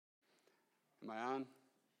Am I on?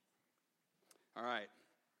 All right.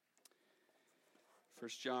 1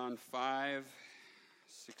 John 5,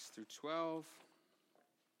 6 through 12.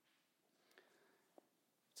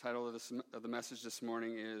 The title of the message this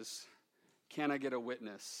morning is, Can I Get a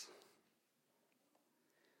Witness?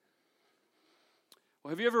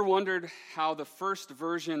 Well, have you ever wondered how the first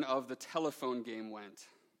version of the telephone game went?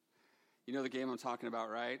 You know the game I'm talking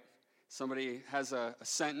about, right? Somebody has a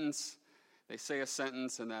sentence. They say a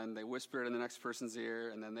sentence, and then they whisper it in the next person's ear,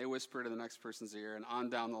 and then they whisper it in the next person's ear, and on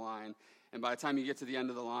down the line. And by the time you get to the end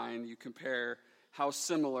of the line, you compare how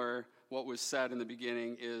similar what was said in the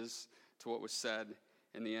beginning is to what was said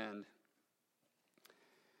in the end.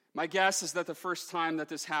 My guess is that the first time that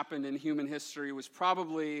this happened in human history was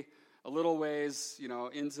probably a little ways,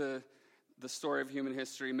 into the story of human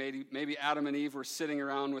history. Maybe Adam and Eve were sitting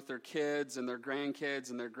around with their kids and their grandkids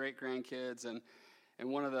and their great-grandkids, and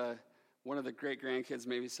one of the great-grandkids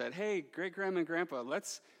maybe said, "Hey, great-grandma and grandpa,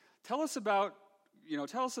 tell us about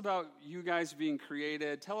you guys being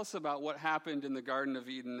created. Tell us about what happened in the Garden of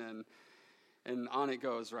Eden," and on it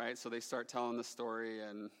goes, right? So they start telling the story,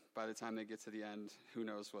 and by the time they get to the end, who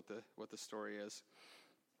knows what the story is.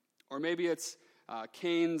 Or maybe it's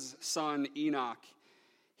Cain's son Enoch.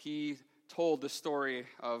 He told the story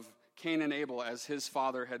of Cain and Abel as his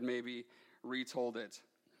father had maybe retold it,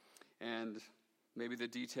 and maybe the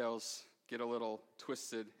details get a little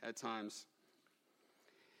twisted at times.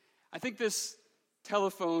 I think this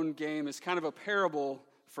telephone game is kind of a parable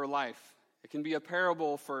for life. It can be a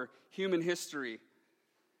parable for human history.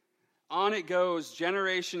 On it goes,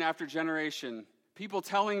 generation after generation, people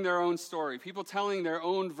telling their own story, people telling their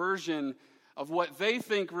own version of what they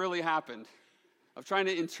think really happened, of trying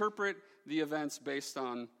to interpret the events based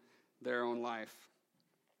on their own life.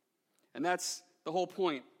 And that's the whole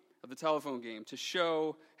point of the telephone game, to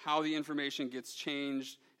show how the information gets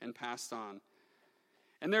changed and passed on.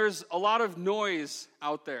 And there's a lot of noise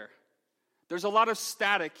out there. There's a lot of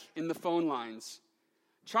static in the phone lines,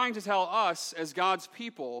 trying to tell us as God's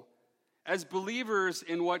people, as believers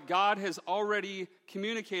in what God has already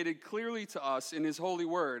communicated clearly to us in His holy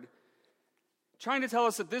word, trying to tell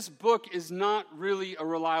us that this book is not really a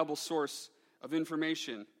reliable source of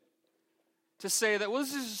information. To say that, well,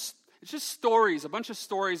 it's just stories, a bunch of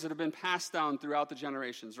stories that have been passed down throughout the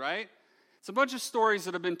generations, right? It's a bunch of stories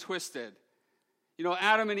that have been twisted.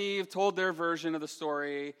 Adam and Eve told their version of the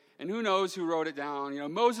story, and who knows who wrote it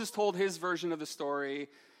down. Moses told his version of the story,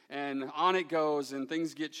 and on it goes, and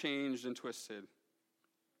things get changed and twisted.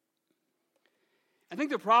 I think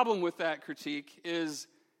the problem with that critique is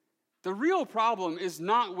the real problem is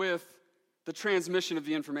not with the transmission of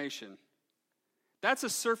the information. That's a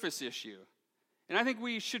surface issue. And I think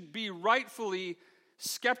we should be rightfully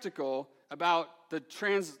skeptical about the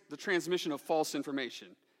transmission of false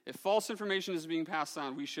information. If false information is being passed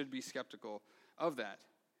on, we should be skeptical of that.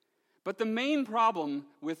 But the main problem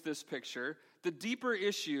with this picture, the deeper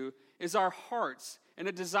issue, is our hearts and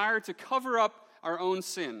a desire to cover up our own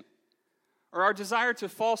sin, or our desire to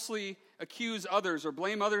falsely accuse others or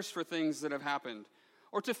blame others for things that have happened,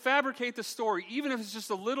 or to fabricate the story, even if it's just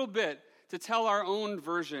a little bit, to tell our own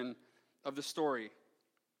version of the story.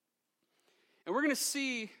 And we're going to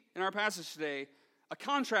see in our passage today a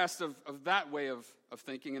contrast of that way of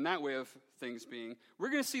thinking and that way of things being. We're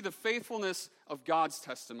going to see the faithfulness of God's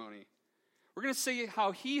testimony. We're going to see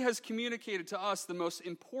how He has communicated to us the most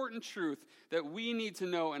important truth that we need to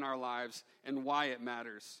know in our lives and why it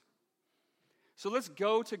matters. So let's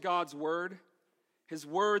go to God's word, His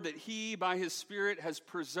word that He, by His Spirit, has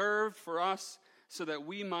preserved for us so that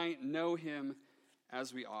we might know Him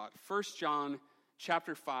as we ought. 1 John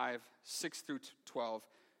chapter 5, 6 through 12.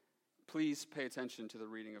 Please pay attention to the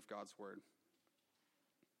reading of God's word.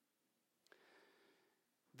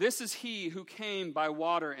 This is He who came by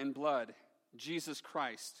water and blood, Jesus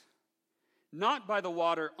Christ. Not by the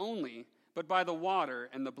water only, but by the water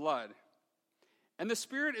and the blood. And the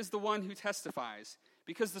Spirit is the one who testifies,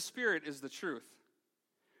 because the Spirit is the truth.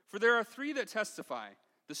 For there are three that testify,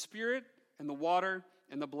 the Spirit and the water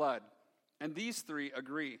and the blood, and these three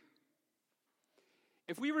agree.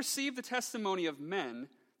 If we receive the testimony of men,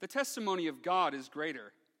 the testimony of God is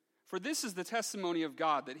greater. For this is the testimony of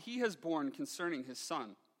God that He has borne concerning His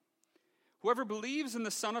Son. Whoever believes in the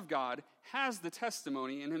Son of God has the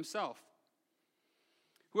testimony in himself.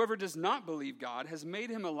 Whoever does not believe God has made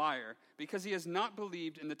him a liar, because he has not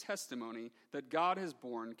believed in the testimony that God has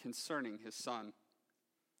borne concerning His Son.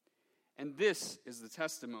 And this is the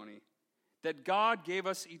testimony, that God gave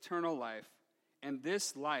us eternal life, and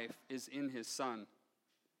this life is in His Son.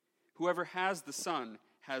 Whoever has the Son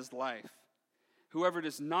has life. Whoever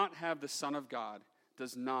does not have the Son of God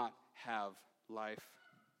does not have life.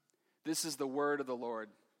 This is the word of the Lord.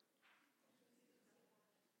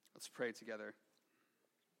 Let's pray together.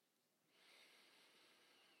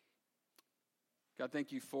 God,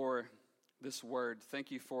 thank you for this word.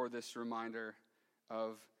 Thank you for this reminder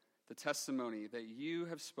of the testimony that you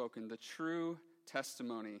have spoken, the true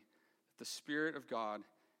testimony that the Spirit of God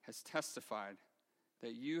has testified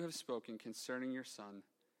that you have spoken concerning your Son,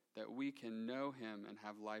 that we can know him and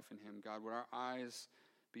have life in him. God, would our eyes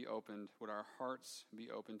be opened? Would our hearts be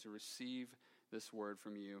open to receive this word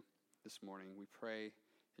from you this morning? We pray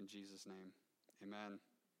in Jesus' name. Amen.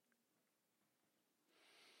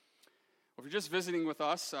 Well, if you're just visiting with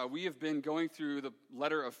us, we have been going through the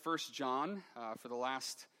letter of 1 John for the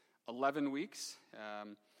last 11 weeks.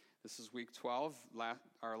 This is week 12.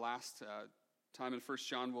 Our last time in 1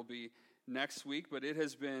 John will be next week, but it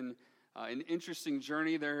has been an interesting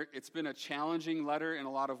journey there. It's been a challenging letter in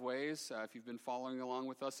a lot of ways. If you've been following along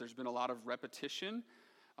with us, there's been a lot of repetition.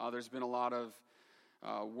 There's been a lot of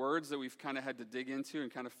words that we've kind of had to dig into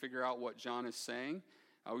and kind of figure out what John is saying.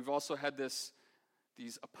 We've also had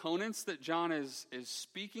these opponents that John is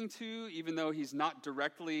speaking to, even though he's not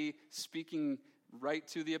directly speaking right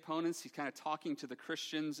to the opponents. He's kind of talking to the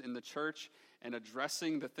Christians in the church and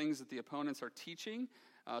addressing the things that the opponents are teaching.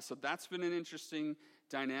 So that's been an interesting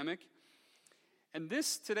dynamic. And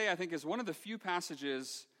this today, I think, is one of the few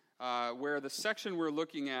passages where the section we're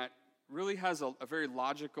looking at really has a very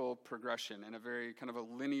logical progression and a very kind of a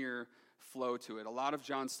linear flow to it. A lot of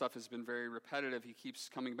John's stuff has been very repetitive. He keeps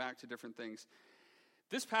coming back to different things.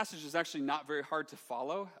 This passage is actually not very hard to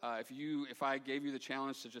follow. If I gave you the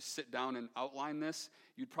challenge to just sit down and outline this,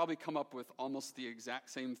 you'd probably come up with almost the exact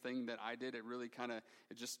same thing that I did. It really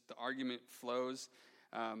the argument flows.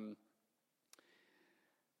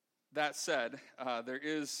 That said, there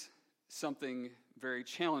is something very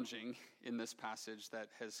challenging in this passage that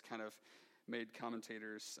has kind of made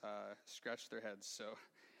commentators scratch their heads. So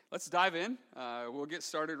let's dive in. We'll get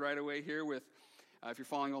started right away here with, if you're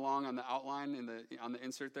following along on the outline on the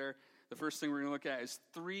insert there, the first thing we're going to look at is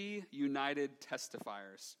 3 united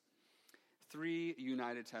testifiers. 3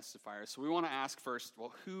 united testifiers. So we want to ask first,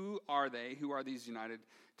 well, who are they? Who are these united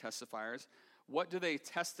testifiers? What do they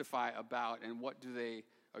testify about, and what do they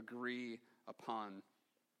agree upon?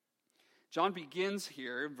 John begins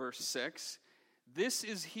here, verse 6. This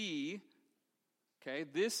is he. Okay,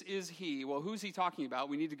 this is he. Well, who's he talking about?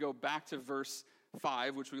 We need to go back to verse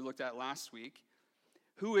 5, which we looked at last week.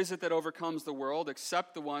 Who is it that overcomes the world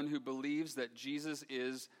except the one who believes that Jesus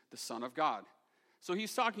is the Son of God? So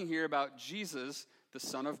he's talking here about Jesus, the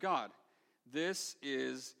Son of God. This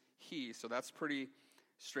is he. So that's pretty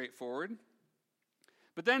straightforward.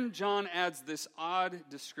 But then John adds this odd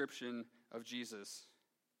description of Jesus.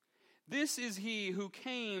 This is he who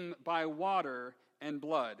came by water and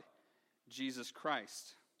blood, Jesus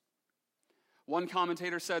Christ. One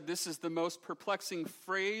commentator said this is the most perplexing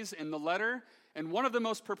phrase in the letter and one of the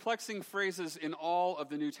most perplexing phrases in all of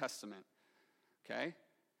the New Testament. Okay?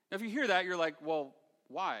 Now if you hear that, you're like, well,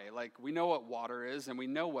 why? Like, we know what water is and we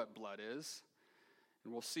know what blood is.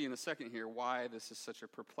 And we'll see in a second here why this is such a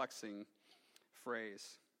perplexing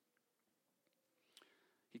phrase.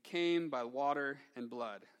 He came by water and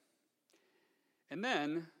blood. And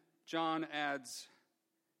then John adds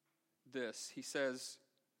this. He says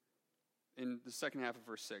in the second half of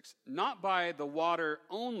verse 6, not by the water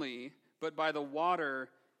only, but by the water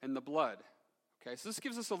and the blood. Okay, so this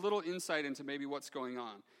gives us a little insight into maybe what's going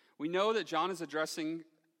on. We know that John is addressing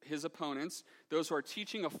his opponents, those who are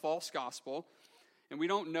teaching a false gospel, and we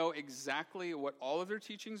don't know exactly what all of their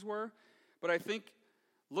teachings were, but I think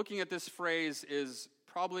looking at this phrase is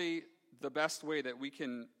probably the best way that we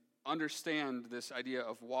can understand this idea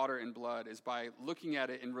of water and blood is by looking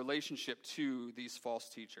at it in relationship to these false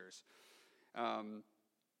teachers.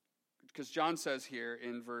 Because John says here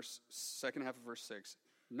in second half of verse 6,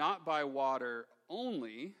 not by water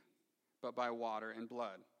only, but by water and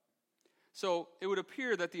blood. So it would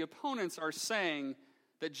appear that the opponents are saying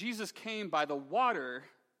that Jesus came by the water,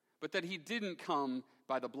 but that he didn't come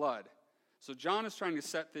by the blood. So John is trying to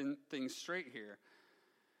set things straight here.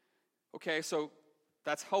 Okay, so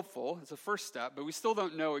that's helpful. It's a first step, but we still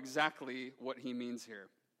don't know exactly what he means here.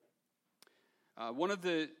 One of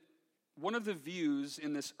the views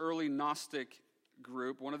in this early Gnostic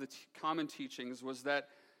group, one of the common teachings was that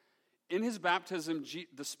in his baptism,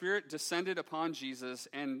 the Spirit descended upon Jesus,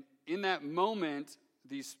 and in that moment,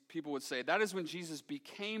 these people would say, that is when Jesus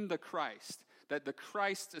became the Christ, that the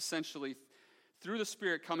Christ essentially, through the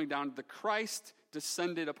Spirit coming down, the Christ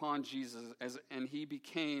descended upon Jesus, and he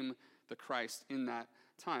became the Christ in that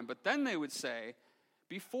time. But then they would say,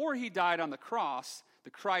 before he died on the cross, the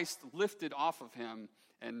Christ lifted off of him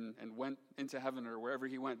and went into heaven or wherever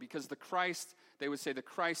he went, because the Christ, they would say the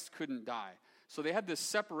Christ couldn't die. So they had this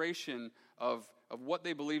separation of what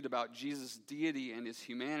they believed about Jesus' deity and his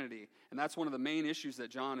humanity. And that's one of the main issues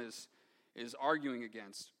that John is arguing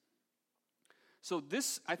against. So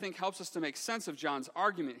this, I think, helps us to make sense of John's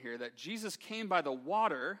argument here, that Jesus came by the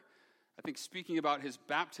water, I think speaking about his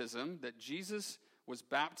baptism, that Jesus was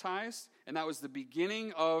baptized, and that was the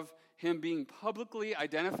beginning of him being publicly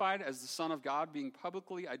identified as the Son of God, being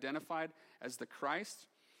publicly identified as the Christ.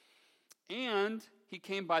 And he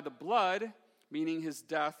came by the blood, meaning his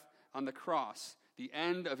death on the cross. The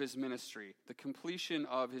end of his ministry, the completion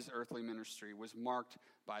of his earthly ministry was marked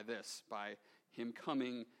by this, by him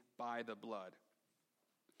coming by the blood.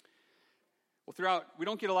 Well, we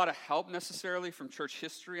don't get a lot of help necessarily from church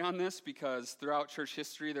history on this, because throughout church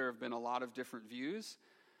history there have been a lot of different views.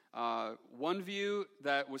 One view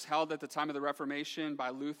that was held at the time of the Reformation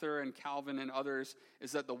by Luther and Calvin and others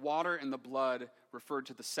is that the water and the blood referred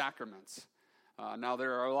to the sacraments. Now,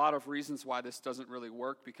 there are a lot of reasons why this doesn't really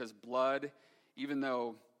work, because blood, even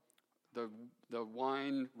though the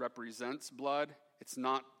wine represents blood, it's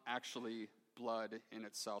not actually blood in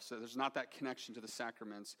itself. So there's not that connection to the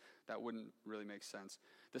sacraments. That wouldn't really make sense.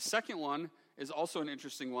 The second one is also an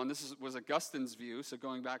interesting one. This was Augustine's view, so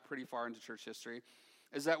going back pretty far into church history,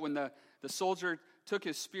 is that when the soldier took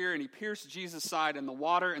his spear and he pierced Jesus' side and the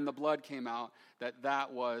water and the blood came out,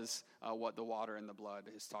 that was what the water and the blood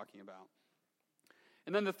is talking about.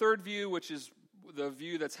 And then the third view, which is the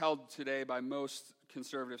view that's held today by most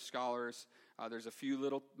conservative scholars, there's a few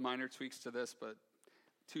little minor tweaks to this, but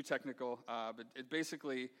too technical. But it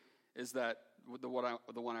basically is that the one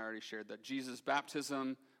I already shared, that Jesus'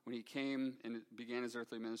 baptism, when he came and began his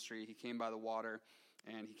earthly ministry, he came by the water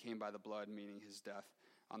and he came by the blood, meaning his death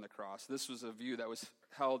on the cross. This was a view that was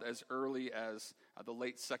held as early as the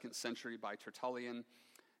late 2nd century by Tertullian.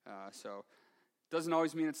 So doesn't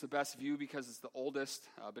always mean it's the best view because it's the oldest,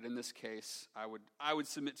 but in this case, I would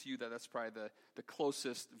submit to you that that's probably the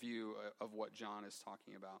closest view of what John is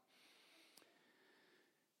talking about.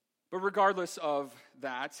 But regardless of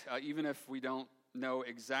that, even if we don't know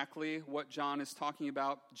exactly what John is talking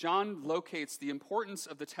about, John locates the importance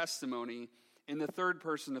of the testimony in the third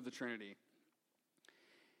person of the Trinity.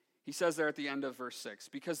 He says there at the end of verse 6,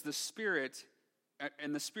 because the Spirit,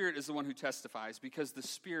 and the Spirit is the one who testifies, because the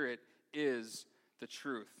Spirit is the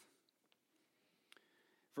truth.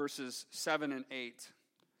 Verses 7 and 8,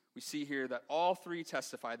 we see here that all three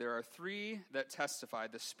testify. There are three that testify,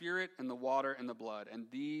 the Spirit and the water and the blood, and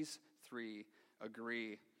these three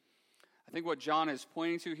agree. I think what John is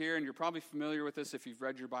pointing to here, and you're probably familiar with this if you've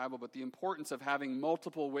read your Bible, but the importance of having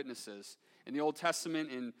multiple witnesses. In the Old Testament,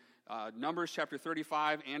 in Numbers chapter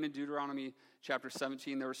 35 and in Deuteronomy chapter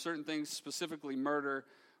 17, there were certain things, specifically murder,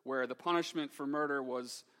 where the punishment for murder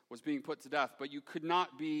was being put to death, but you could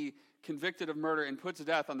not be convicted of murder and put to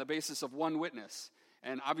death on the basis of one witness.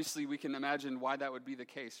 And obviously we can imagine why that would be the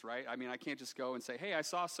case, right? I mean, I can't just go and say, hey, I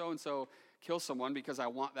saw so-and-so kill someone because I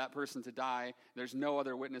want that person to die. There's no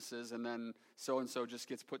other witnesses, and then so-and-so just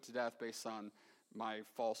gets put to death based on my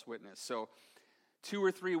false witness. So 2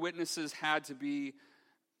 or 3 witnesses had to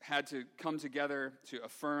come together to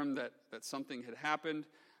affirm that something had happened.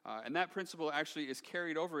 And that principle actually is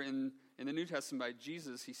carried over in the New Testament by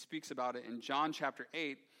Jesus. He speaks about it in John chapter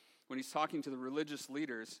 8 when he's talking to the religious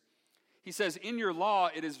leaders. He says, in your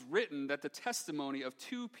law it is written that the testimony of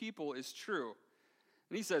 2 people is true.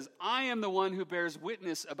 And he says, I am the one who bears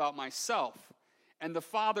witness about myself, and the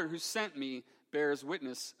Father who sent me bears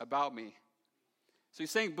witness about me. So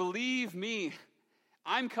he's saying, believe me,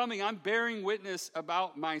 I'm coming, I'm bearing witness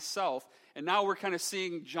about myself. And now we're kind of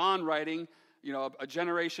seeing John writing, a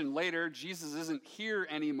generation later. Jesus isn't here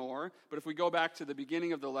anymore, but if we go back to the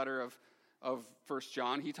beginning of the letter of 1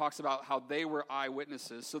 John, he talks about how they were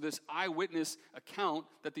eyewitnesses. So this eyewitness account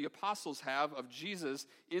that the apostles have of Jesus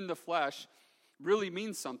in the flesh really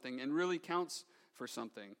means something and really counts for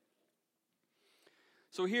something.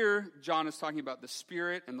 So here, John is talking about the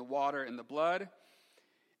Spirit and the water and the blood.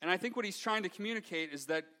 And I think what he's trying to communicate is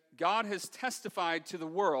that God has testified to the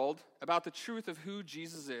world about the truth of who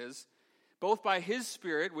Jesus is, both by his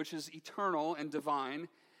Spirit, which is eternal and divine,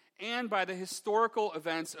 and by the historical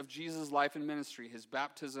events of Jesus' life and ministry, his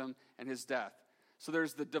baptism and his death. So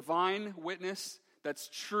there's the divine witness that's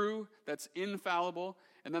true, that's infallible,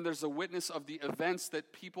 and then there's the witness of the events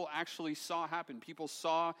that people actually saw happen. People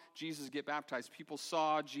saw Jesus get baptized. People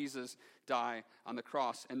saw Jesus die on the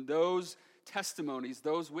cross. And those testimonies,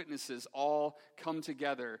 those witnesses all come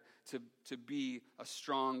together to be a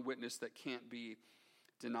strong witness that can't be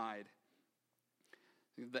denied.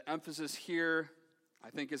 The emphasis here I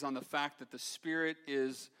think, is on the fact that the Spirit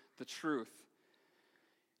is the truth.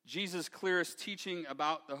 Jesus' clearest teaching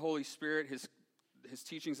about the Holy Spirit, his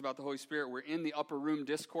teachings about the Holy Spirit were in the upper room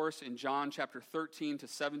discourse in John chapter 13 to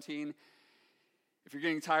 17. If you're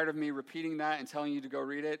getting tired of me repeating that and telling you to go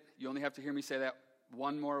read it, you only have to hear me say that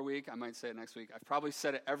one more week. I might say it next week. I've probably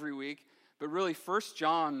said it every week. But really, 1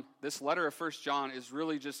 John, this letter of 1 John is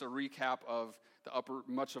really just a recap of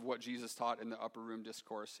much of what Jesus taught in the upper room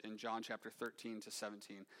discourse in John chapter 13 to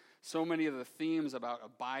 17. So many of the themes about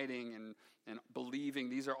abiding and believing,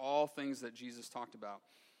 these are all things that Jesus talked about.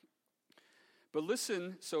 But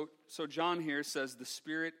listen, so John here says the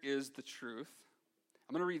Spirit is the truth.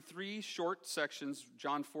 I'm going to read 3 short sections,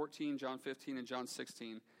 John 14, John 15, and John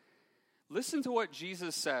 16. Listen to what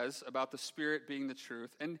Jesus says about the Spirit being the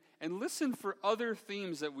truth, and listen for other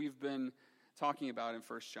themes that we've been talking about in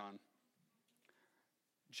 1 John.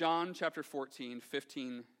 John chapter 14,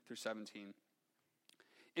 15 through 17.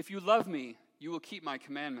 If you love me, you will keep my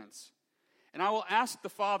commandments. And I will ask the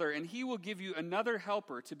Father, and he will give you another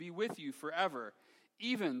helper to be with you forever,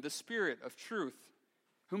 even the Spirit of truth,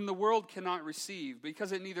 whom the world cannot receive,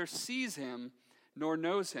 because it neither sees him nor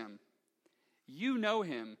knows him. You know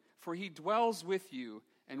him, for he dwells with you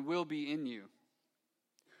and will be in you.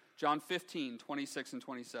 John 15, 26 and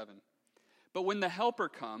 27. But when the Helper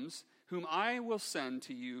comes, whom I will send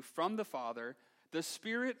to you from the Father, the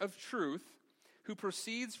Spirit of truth, who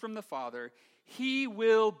proceeds from the Father, he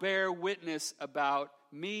will bear witness about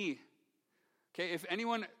me. Okay, if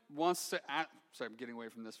anyone wants to sorry, I'm getting away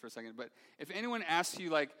from this for a second, but if anyone asks you,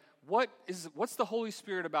 like, what's the Holy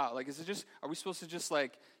Spirit about? Like, are we supposed to just,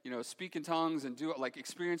 like, speak in tongues and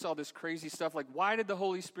experience all this crazy stuff? Like, why did the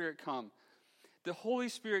Holy Spirit come? The Holy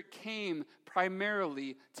Spirit came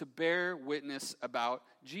primarily to bear witness about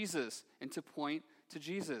Jesus and to point to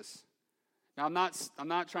Jesus. Now, I'm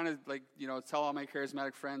not trying to, tell all my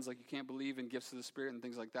charismatic friends, like, you can't believe in gifts of the Spirit and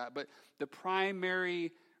things like that. But the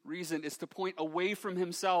primary reason is to point away from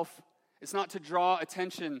himself. It's not to draw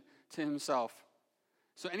attention to himself.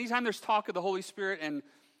 So anytime there's talk of the Holy Spirit and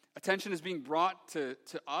attention is being brought to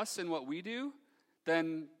us and what we do,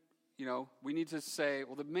 then, we need to say,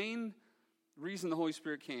 well, the main reason the Holy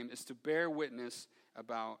Spirit came is to bear witness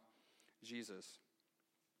about Jesus.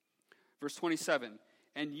 Verse 27,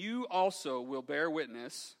 and you also will bear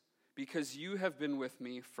witness because you have been with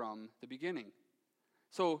me from the beginning.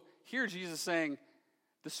 So here Jesus is saying,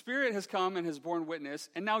 the Spirit has come and has borne witness,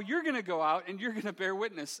 and now you're going to go out and you're going to bear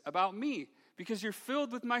witness about me because you're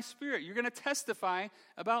filled with my Spirit. You're going to testify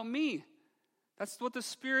about me. That's what the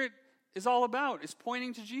Spirit is all about, is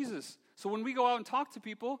pointing to Jesus. So when we go out and talk to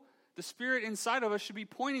people, the Spirit inside of us should be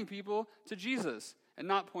pointing people to Jesus and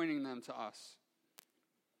not pointing them to us.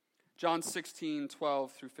 John 16,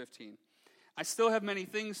 12 through 15. I still have many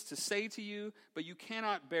things to say to you, but you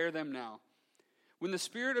cannot bear them now. When the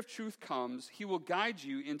Spirit of truth comes, he will guide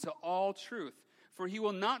you into all truth. For he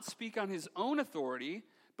will not speak on his own authority,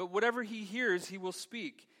 but whatever he hears he will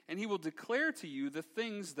speak, and he will declare to you the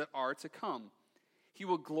things that are to come. He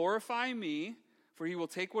will glorify me, for he will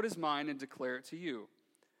take what is mine and declare it to you.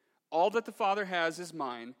 All that the Father has is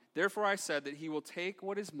mine. Therefore I said that he will take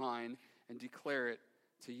what is mine and declare it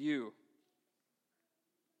to you.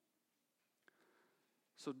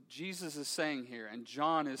 So Jesus is saying here, and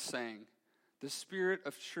John is saying, the Spirit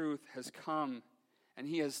of truth has come, and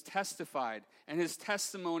he has testified, and his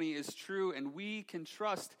testimony is true, and we can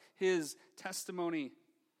trust his testimony.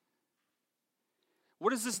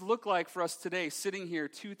 What does this look like for us today, sitting here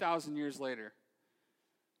 2,000 years later?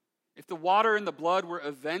 If the water and the blood were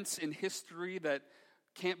events in history that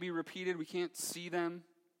can't be repeated, we can't see them,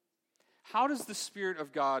 how does the Spirit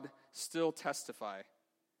of God still testify?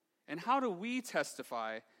 And how do we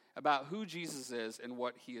testify about who Jesus is and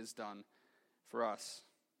what he has done for us?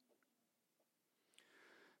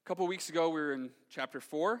 A couple weeks ago, we were in chapter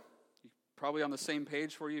 4. Probably on the same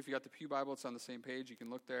page for you. If you got the Pew Bible, it's on the same page. You can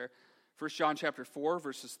look there. 1 John chapter 4,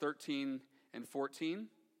 verses 13 and 14.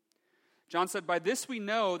 John said, by this we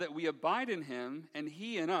know that we abide in him and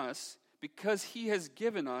he in us, because he has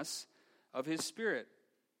given us of his Spirit.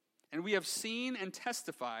 And we have seen and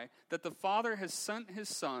testify that the Father has sent his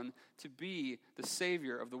Son to be the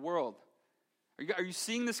Savior of the world. Are you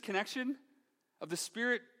seeing this connection of the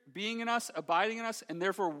Spirit being in us, abiding in us, and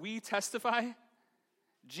therefore we testify?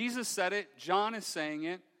 Jesus said it. John is saying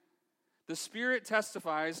it. The Spirit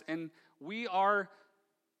testifies, and we are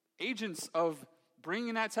agents of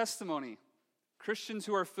bringing that testimony. Christians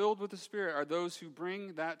who are filled with the Spirit are those who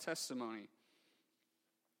bring that testimony.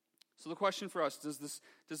 So the question for us, does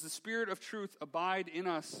the Spirit of truth abide in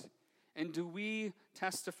us? And do we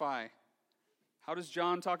testify? How does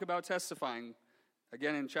John talk about testifying?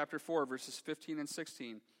 Again, in chapter 4, verses 15 and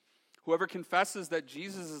 16. Whoever confesses that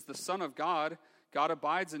Jesus is the Son of God, God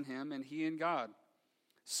abides in him, and he in God.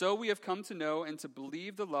 So we have come to know and to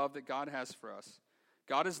believe the love that God has for us.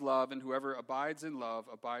 God is love, and whoever abides in love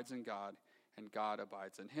abides in God, and God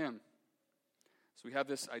abides in him. So we have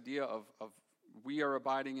this idea of we are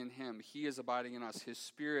abiding in him. He is abiding in us. His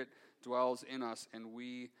Spirit dwells in us, and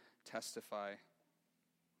we testify.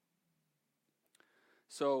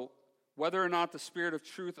 So whether or not the Spirit of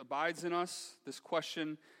truth abides in us, this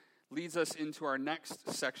question leads us into our next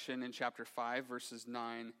section in chapter 5, verses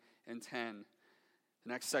 9 and 10.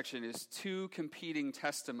 The next section is two competing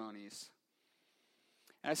testimonies.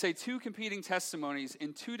 And I say two competing testimonies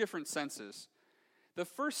in two different senses. The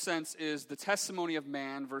first sense is the testimony of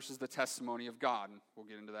man versus the testimony of God. We'll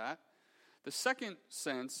get into that. The second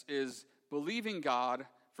sense is believing God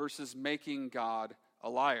versus making God a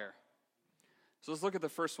liar. So let's look at the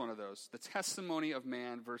first one of those, the testimony of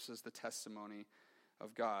man versus the testimony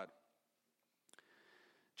of God.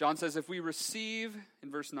 John says, in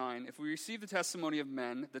verse 9, if we receive the testimony of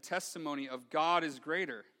men, the testimony of God is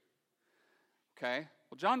greater. Okay?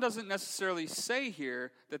 Well, John doesn't necessarily say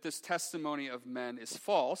here that this testimony of men is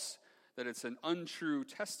false, that it's an untrue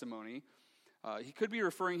testimony. He could be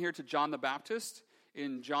referring here to John the Baptist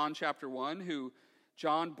in John chapter 1, who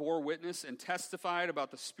John bore witness and testified about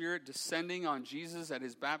the Spirit descending on Jesus at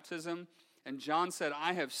his baptism. And John said,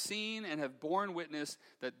 I have seen and have borne witness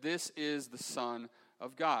that this is the Son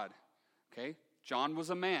of God. Okay? John was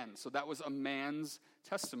a man, so that was a man's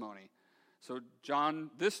testimony. So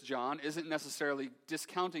this John isn't necessarily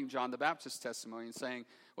discounting John the Baptist's testimony and saying,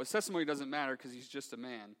 well, his testimony doesn't matter because he's just a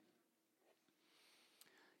man.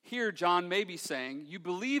 Here, John may be saying, you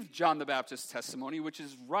believe John the Baptist's testimony, which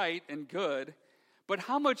is right and good, but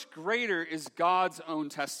how much greater is God's own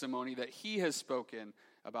testimony that he has spoken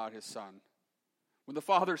about his Son? When the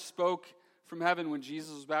Father spoke from heaven when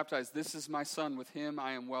Jesus was baptized, this is my Son, with him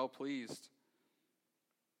I am well pleased.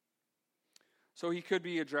 So he could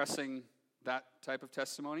be addressing that type of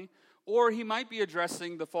testimony, or he might be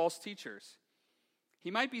addressing the false teachers. He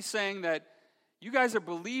might be saying that you guys are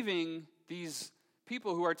believing these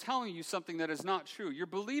people who are telling you something that is not true. You're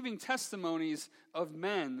believing testimonies of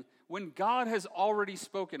men when God has already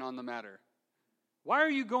spoken on the matter. Why are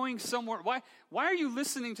you going somewhere? Why are you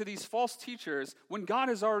listening to these false teachers when God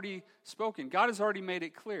has already spoken? God has already made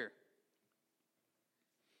it clear.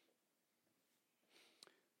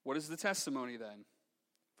 What is the testimony then?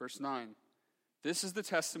 Verse 9. This is the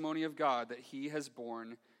testimony of God that he has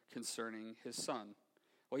borne concerning his Son.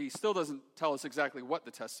 Well, he still doesn't tell us exactly what the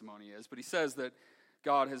testimony is, but he says that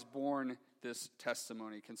God has borne this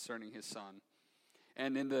testimony concerning his Son.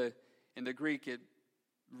 And in the Greek, it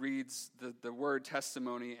reads the word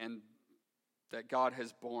testimony and that God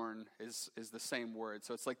has borne is the same word.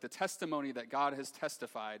 So it's like the testimony that God has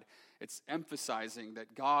testified. It's emphasizing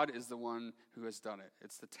that God is the one who has done it.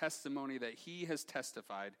 It's the testimony that he has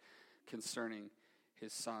testified concerning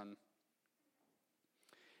his Son.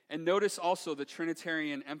 And notice also the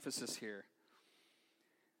Trinitarian emphasis here.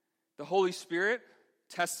 The Holy Spirit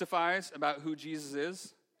testifies about who Jesus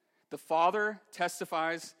is. The Father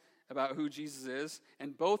testifies about who Jesus is.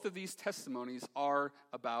 And both of these testimonies are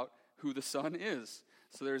about who the Son is.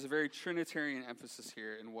 So there's a very Trinitarian emphasis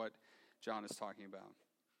here in what John is talking about.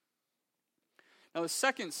 Now the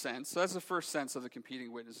second sense, so that's the first sense of the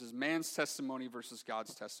competing witnesses, man's testimony versus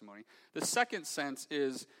God's testimony. The second sense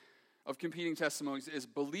of competing testimonies is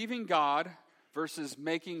believing God versus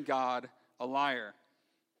making God a liar.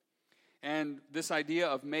 And this idea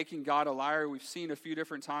of making God a liar, we've seen a few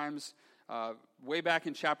different times. Way back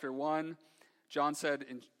in chapter 1, John said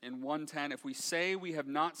in 1:10, if we say we have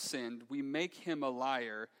not sinned, we make him a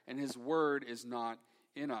liar, and his word is not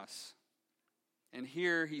in us. And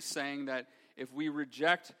here he's saying that if we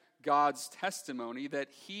reject God's testimony that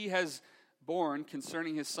he has borne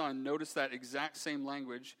concerning his Son, notice that exact same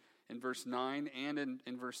language in verse 9 and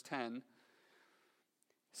in verse 10. It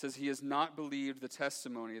says he has not believed the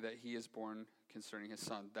testimony that he has borne concerning his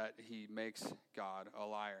Son, that he makes God a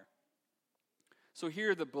liar. So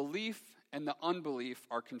here the belief and the unbelief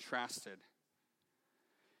are contrasted.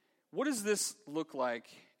 What does this look like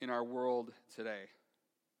in our world today?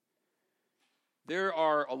 There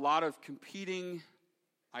are a lot of competing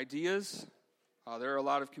ideas. There are a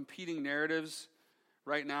lot of competing narratives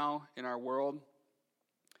right now in our world.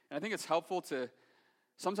 And I think it's helpful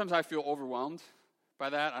sometimes I feel overwhelmed by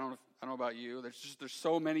that. I don't know about you. There's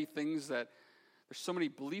so many things there's so many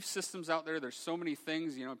belief systems out there. There's so many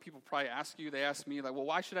things, people probably they ask me, like, well,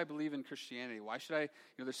 why should I believe in Christianity? Why should I,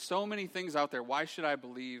 there's so many things out there. Why should I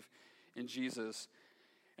believe in Jesus?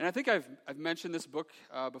 And I think I've mentioned this book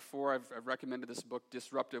before. I've recommended this book,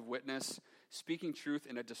 Disruptive Witness, Speaking Truth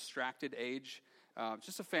in a Distracted Age.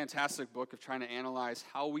 Just a fantastic book of trying to analyze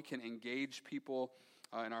how we can engage people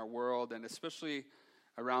in our world, and especially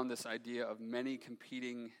around this idea of many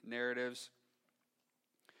competing narratives.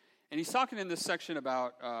 And he's talking in this section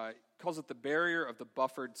about, calls it the barrier of the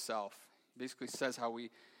buffered self. Basically says how we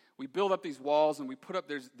build up these walls and we put up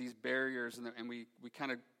these barriers and we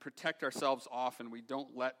kind of protect ourselves off and we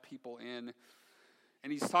don't let people in.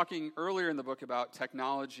 And he's talking earlier in the book about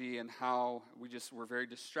technology and how we're very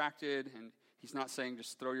distracted. And he's not saying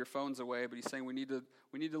just throw your phones away, but he's saying we need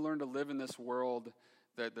to learn to live in this world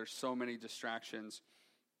that there's so many distractions.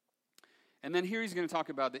 And then here he's going to talk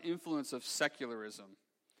about the influence of secularism.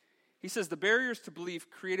 He says the barriers to belief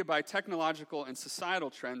created by technological and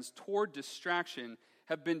societal trends toward distraction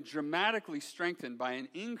have been dramatically strengthened by an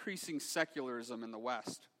increasing secularism in the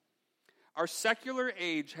West. Our secular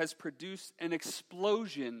age has produced an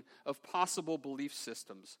explosion of possible belief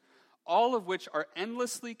systems, all of which are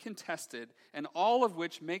endlessly contested and all of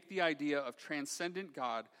which make the idea of transcendent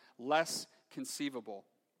God less conceivable.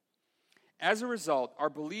 As a result, our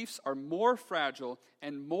beliefs are more fragile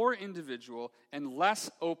and more individual and less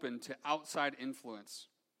open to outside influence.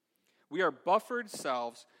 We are buffered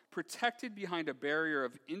selves, protected behind a barrier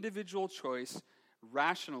of individual choice,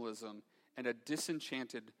 rationalism, and a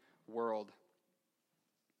disenchanted world.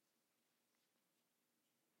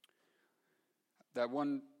 That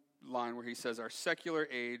one line where he says, our secular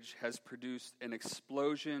age has produced an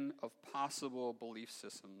explosion of possible belief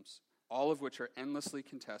systems, all of which are endlessly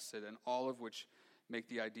contested and all of which make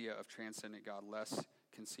the idea of transcendent God less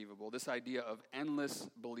conceivable. This idea of endless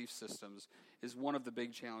belief systems is one of the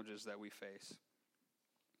big challenges that we face.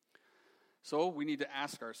 So we need to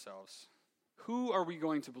ask ourselves, who are we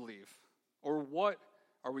going to believe? Or what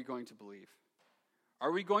are we going to believe?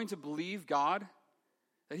 Are we going to believe God,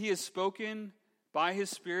 that he has spoken by his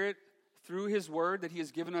Spirit through his word, that he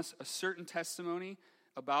has given us a certain testimony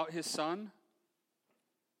about his Son?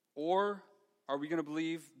 Or are we going to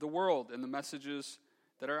believe the world and the messages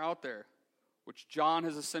that are out there, which John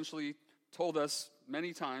has essentially told us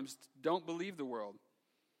many times, don't believe the world.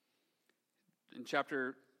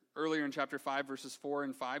 Earlier in chapter 5, verses 4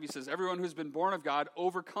 and 5, he says, everyone who's been born of God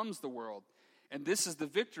overcomes the world. And this is the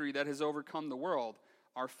victory that has overcome the world,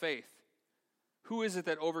 our faith. Who is it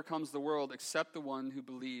that overcomes the world except the one who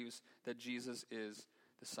believes that Jesus is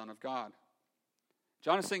the Son of God?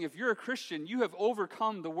 John is saying, if you're a Christian, you have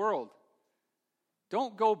overcome the world.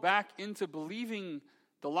 Don't go back into believing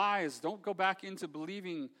the lies. Don't go back into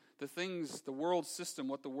believing the things, the world system,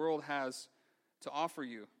 what the world has to offer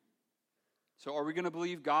you. So are we going to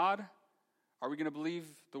believe God? Are we going to believe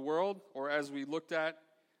the world? Or as we looked at,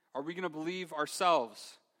 are we going to believe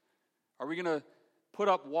ourselves? Are we going to put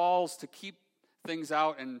up walls to keep things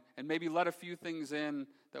out and maybe let a few things in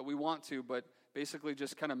that we want to, but basically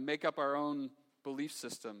just kind of make up our own belief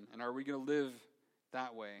system? And are we going to live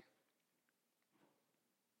that way?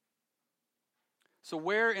 So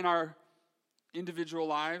where in our individual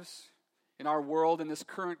lives, in our world, in this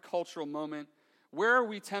current cultural moment, where are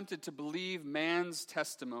we tempted to believe man's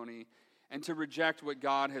testimony and to reject what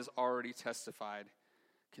God has already testified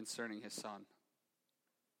concerning his Son?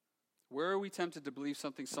 Where are we tempted to believe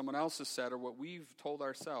something someone else has said or what we've told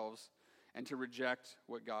ourselves and to reject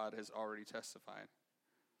what God has already testified?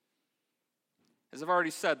 As I've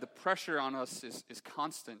already said, the pressure on us is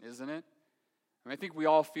constant, isn't it? I think we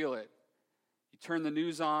all feel it. You turn the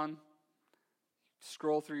news on,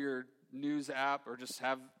 scroll through your news app, or just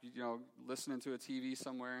have, listening to a TV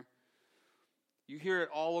somewhere. You hear it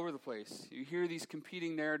all over the place. You hear these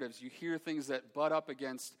competing narratives. You hear things that butt up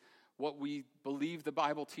against what we believe the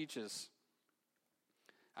Bible teaches.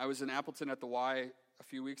 I was in Appleton at the Y a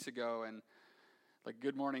few weeks ago, and like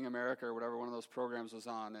Good Morning America or whatever one of those programs was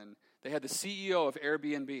on, and they had the CEO of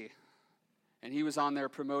Airbnb, and he was on there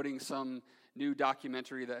promoting some new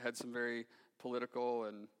documentary that had some very political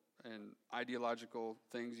and ideological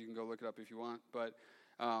things. You can go look it up if you want. But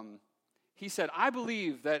he said, I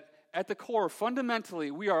believe that at the core,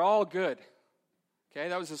 fundamentally, we are all good. Okay,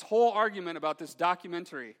 that was his whole argument about this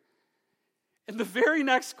documentary. And the very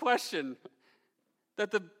next question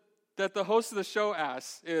that the host of the show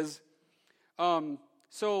asks is,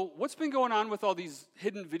 so what's been going on with all these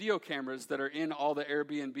hidden video cameras that are in all the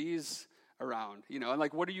Airbnbs around? And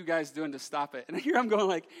like, what are you guys doing to stop it? And here I'm going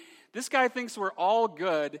like, this guy thinks we're all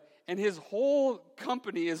good, and his whole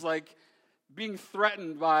company is like being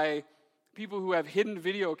threatened by people who have hidden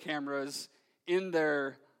video cameras in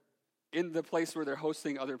the place where they're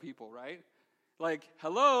hosting other people, right? Like,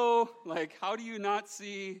 hello, like, how do you not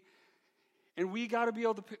see? And we got to be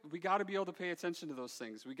able to pay attention to those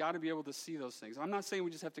things. We got to be able to see those things. I'm not saying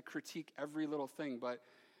we just have to critique every little thing, but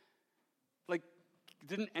like,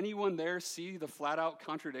 didn't anyone there see the flat-out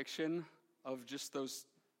contradiction of just those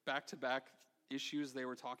back-to-back issues they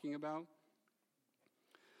were talking about?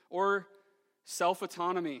 Or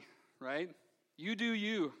self-autonomy, right? You do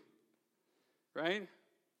you, right?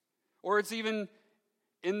 Or it's even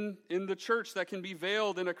in the church that can be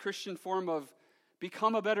veiled in a Christian form of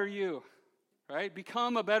become a better you, right?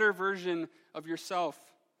 Become a better version of yourself.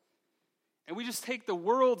 And we just take the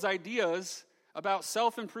world's ideas about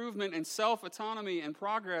self-improvement and self-autonomy and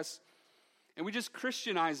progress, and we just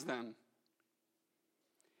Christianize them.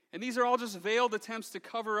 And these are all just veiled attempts to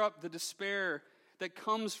cover up the despair that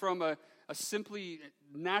comes from a simply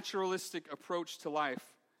naturalistic approach to life,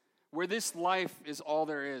 where this life is all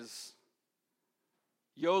there is.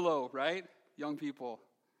 YOLO, right, young people?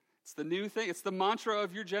 It's the new thing. It's the mantra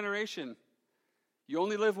of your generation. You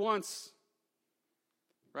only live once,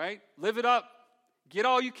 right? Live it up. Get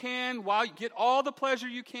all you can, get all the pleasure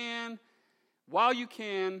you can while you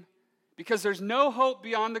can, because there's no hope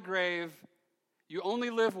beyond the grave. You only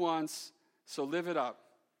live once, so live it up.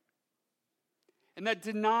 And that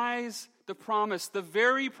denies the promise, the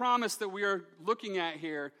very promise that we are looking at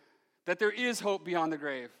here, that there is hope beyond the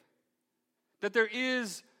grave, that there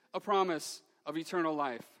is a promise of eternal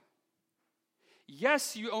life.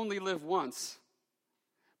 Yes, you only live once,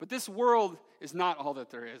 but this world is not all that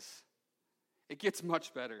there is. It gets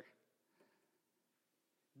much better.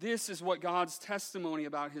 This is what God's testimony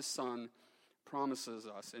about his Son promises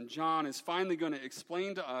us. And John is finally going to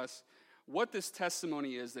explain to us what this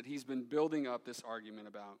testimony is that he's been building up this argument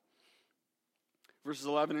about. Verses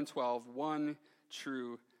 11 and 12, one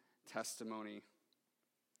true testimony.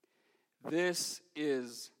 This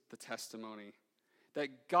is the testimony,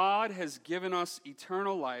 that God has given us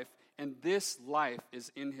eternal life, and this life is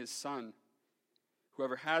in his Son.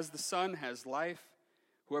 Whoever has the Son has life.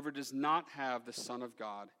 Whoever does not have the Son of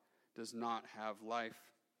God does not have life.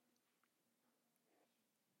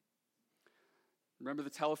 Remember the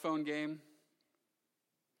telephone game?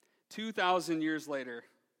 2,000 years later,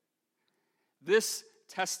 this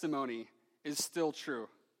testimony is still true.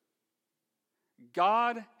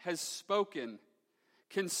 God has spoken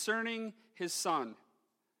concerning his Son.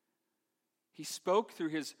 He spoke through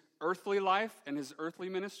his earthly life and his earthly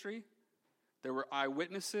ministry. There were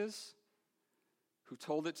eyewitnesses who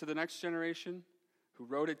told it to the next generation, who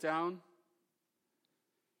wrote it down.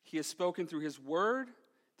 He has spoken through his word,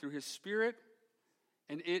 through his Spirit,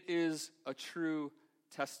 and it is a true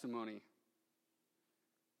testimony.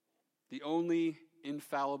 The only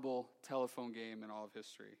infallible telephone game in all of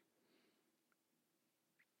history.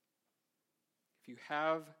 If you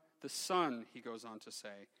have the Son, he goes on to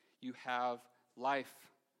say, you have life.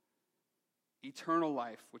 Eternal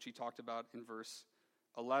life, which he talked about in verse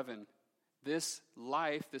 11. This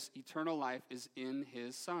life, this eternal life, is in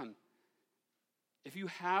his Son. If you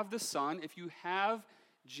have the Son, if you have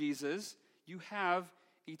Jesus, you have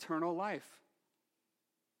eternal life.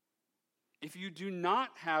 If you do not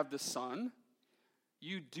have the Son,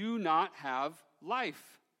 you do not have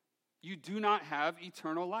life. You do not have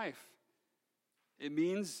eternal life. It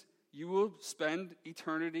means you will spend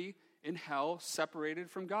eternity in hell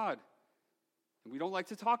separated from God. And we don't like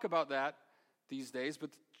to talk about that these days, but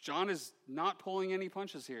John is not pulling any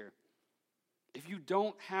punches here. If you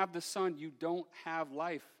don't have the Son, you don't have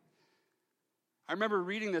life. I remember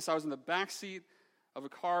reading this. I was in the back seat of a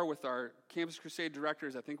car with our Campus Crusade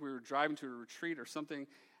directors. I think we were driving to a retreat or something,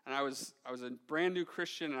 and I was a brand new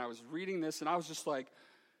Christian, and I was reading this, and I was just like,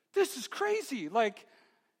 this is crazy. Like,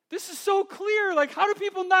 this is so clear. Like, how do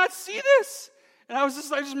people not see this? And I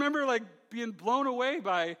just remember like being blown away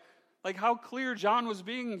by like how clear John was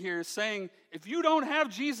being here, saying, if you don't have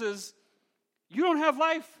Jesus, you don't have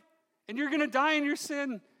life, and you're going to die in your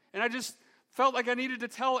sin. And I just felt like I needed to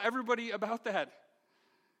tell everybody about that.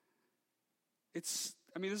 This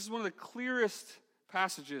is one of the clearest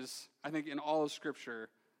passages, I think, in all of Scripture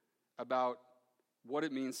about what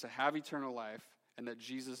it means to have eternal life and that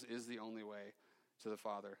Jesus is the only way to the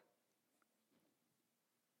Father.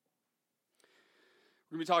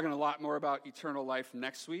 We're going to be talking a lot more about eternal life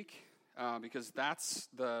next week. Because that's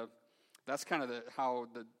kind of how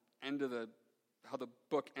the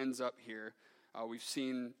book ends up here. We've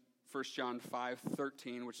seen 1 John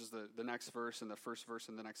 5:13, which is the next verse and the first verse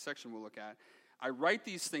in the next section we'll look at. I write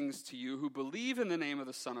these things to you who believe in the name of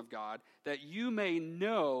the Son of God, that you may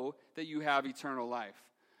know that you have eternal life.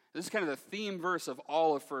 This is kind of the theme verse of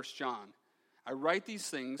all of 1 John. I write these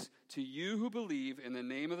things to you who believe in the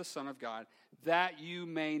name of the Son of God, that you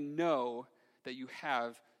may know that you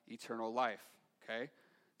have eternal life. Okay?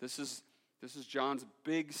 This is John's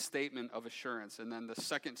big statement of assurance. And then the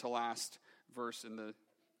second to last verse in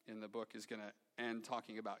the book is going to end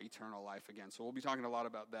talking about eternal life again. So we'll be talking a lot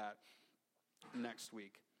about that next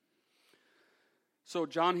week. So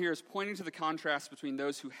John here is pointing to the contrast between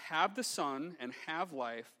those who have the Son and have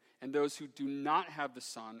life and those who do not have the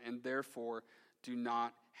Son and therefore do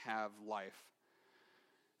not have life.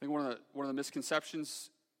 I think one of the misconceptions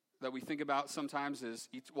that we think about sometimes is,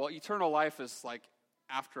 eternal life is like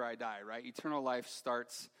after I die, right? Eternal life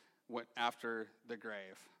starts after the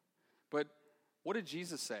grave. But what did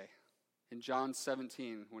Jesus say in John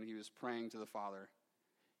 17 when he was praying to the Father?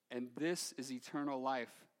 And this is eternal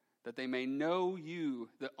life, that they may know you,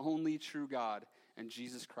 the only true God, and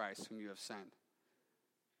Jesus Christ, whom you have sent.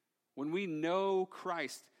 When we know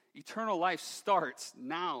Christ, eternal life starts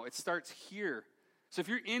now. It starts here. So if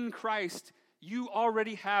you're in Christ, you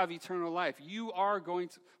already have eternal life. You are going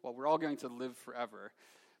to, we're all going to live forever,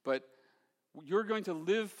 but you're going to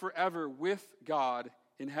live forever with God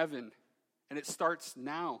in heaven, and it starts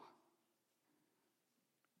now.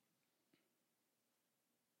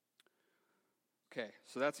 Okay,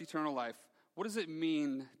 so that's eternal life. What does it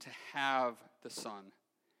mean to have the Son?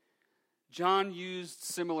 John used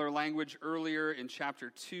similar language earlier in chapter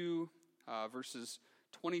 2, verses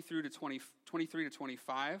 23 to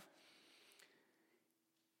 25.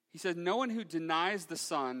 He said, no one who denies the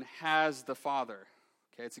Son has the Father.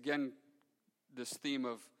 Okay, it's again this theme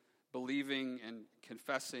of believing and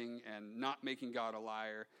confessing and not making God a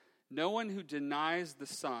liar. No one who denies the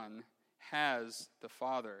Son has the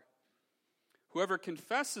Father. Whoever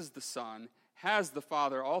confesses the Son has the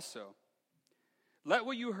Father also. Let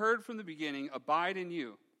what you heard from the beginning abide in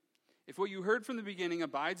you. If what you heard from the beginning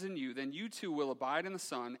abides in you, then you too will abide in the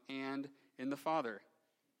Son and in the Father.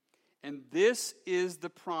 And this is the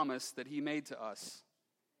promise that he made to us,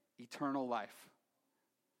 eternal life.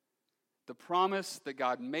 The promise that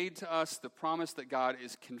God made to us, the promise that God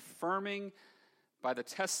is confirming by the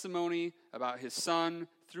testimony about his Son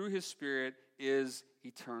through his Spirit is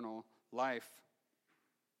eternal life.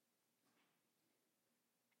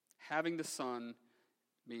 Having the Son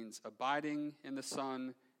means abiding in the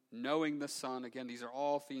Son, knowing the Son. Again, these are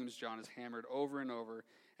all themes John has hammered over and over,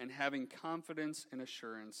 and having confidence and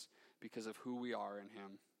assurance because of who we are in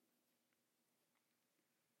him.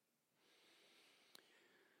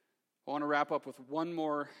 I want to wrap up with one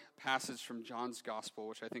more passage from John's Gospel,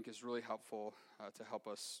 which I think is really helpful to help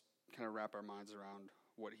us kind of wrap our minds around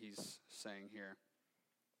what he's saying here.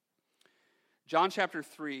 John chapter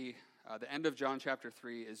 3, the end of John chapter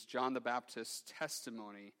 3 is John the Baptist's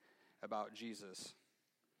testimony about Jesus.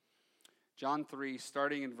 John 3,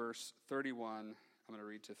 starting in verse 31, I'm going to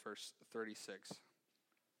read to verse 36.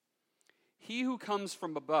 He who comes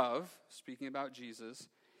from above, speaking about Jesus,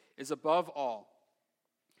 is above all.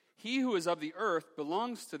 He who is of the earth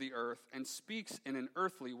belongs to the earth and speaks in an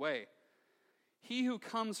earthly way. He who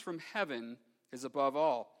comes from heaven is above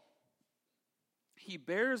all. He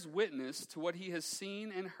bears witness to what he has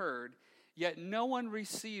seen and heard, yet no one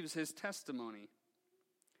receives his testimony.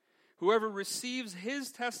 Whoever receives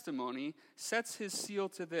his testimony sets his seal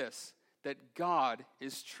to this, that God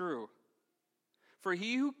is true. For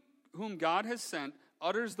he whom God has sent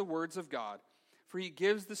utters the words of God, for he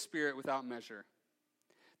gives the Spirit without measure.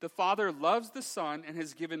 The Father loves the Son and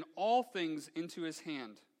has given all things into his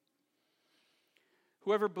hand.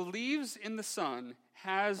 Whoever believes in the Son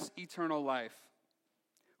has eternal life.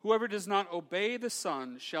 Whoever does not obey the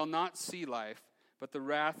Son shall not see life, but the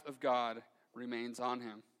wrath of God remains on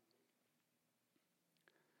him.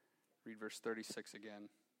 Read verse 36 again.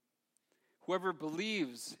 Whoever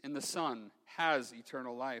believes in the Son has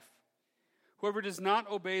eternal life. Whoever does not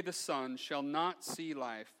obey the Son shall not see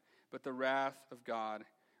life, but the wrath of God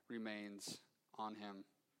remains on him.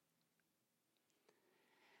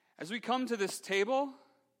 As we come to this table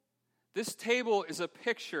is a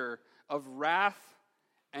picture of wrath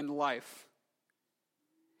and life.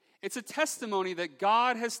 It's a testimony that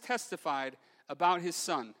God has testified about his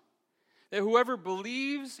Son, that whoever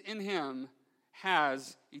believes in him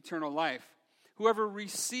has eternal life. Whoever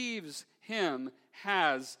receives him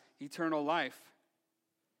has eternal life.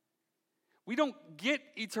 We don't get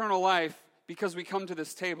eternal life because we come to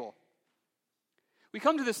this table. We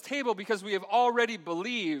come to this table because we have already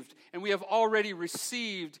believed and we have already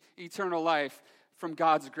received eternal life from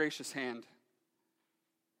God's gracious hand.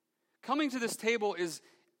 Coming to this table is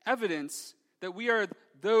evidence that we are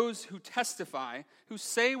those who testify, who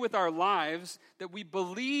say with our lives that we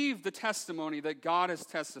believe the testimony that God has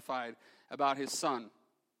testified about his Son.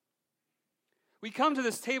 We come to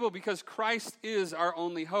this table because Christ is our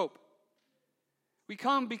only hope. We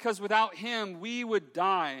come because without him we would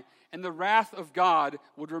die, and the wrath of God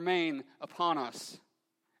would remain upon us.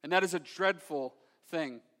 And that is a dreadful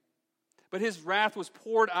thing. But his wrath was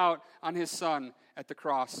poured out on his Son at the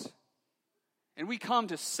cross. And we come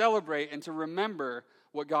to celebrate and to remember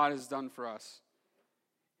what God has done for us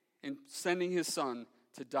in sending his Son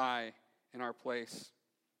to die in our place.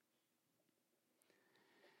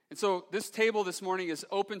 And so this table this morning is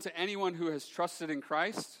open to anyone who has trusted in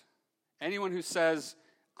Christ, anyone who says,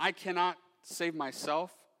 I cannot save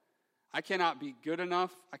myself, I cannot be good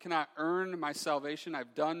enough, I cannot earn my salvation,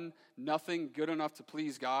 I've done nothing good enough to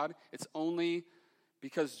please God. It's only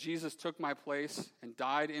because Jesus took my place and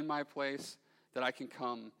died in my place that I can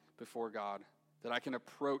come before God, that I can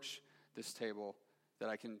approach this table, that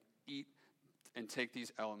I can eat and take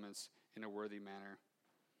these elements in a worthy manner.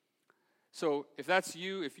 So if that's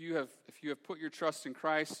you, if you have put your trust in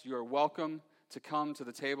Christ, you are welcome to come to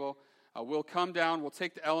the table. We'll come down, we'll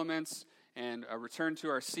take the elements and return to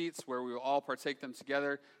our seats where we will all partake them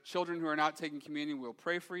together. Children who are not taking communion, we'll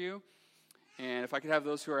pray for you. And if I could have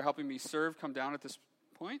those who are helping me serve come down at this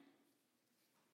point.